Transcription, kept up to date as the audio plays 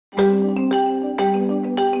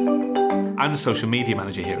I'm the social media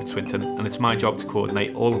manager here at Swinton, and it's my job to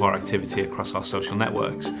coordinate all of our activity across our social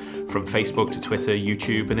networks, from Facebook to Twitter,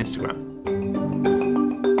 YouTube and Instagram.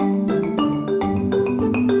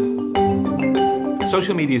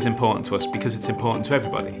 Social media is important to us because it's important to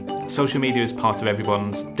everybody. Social media is part of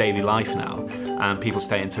everyone's daily life now, and people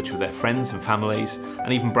stay in touch with their friends and families,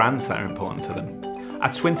 and even brands that are important to them.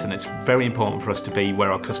 At Swinton, it's very important for us to be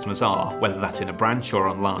where our customers are, whether that's in a branch or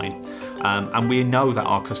online. And we know that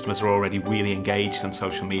our customers are already really engaged on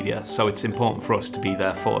social media, so it's important for us to be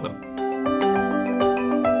there for them.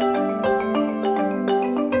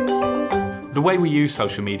 The way we use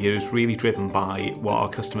social media is really driven by what our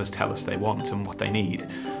customers tell us they want and what they need.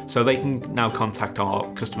 So they can now contact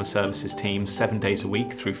our customer services team 7 days a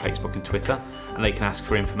week through Facebook and Twitter, and they can ask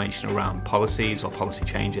for information around policies or policy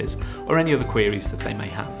changes or any other queries that they may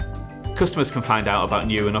have. Customers can find out about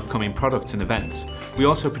new and upcoming products and events. We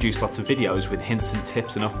also produce lots of videos with hints and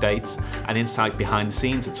tips and updates and insight behind the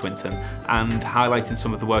scenes at Swinton, and highlighting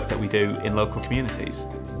some of the work that we do in local communities.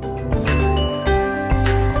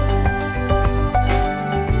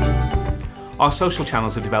 Our social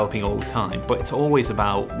channels are developing all the time, but it's always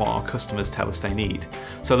about what our customers tell us they need.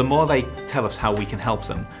 So the more they tell us how we can help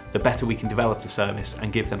them, the better we can develop the service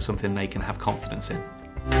and give them something they can have confidence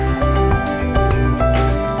in.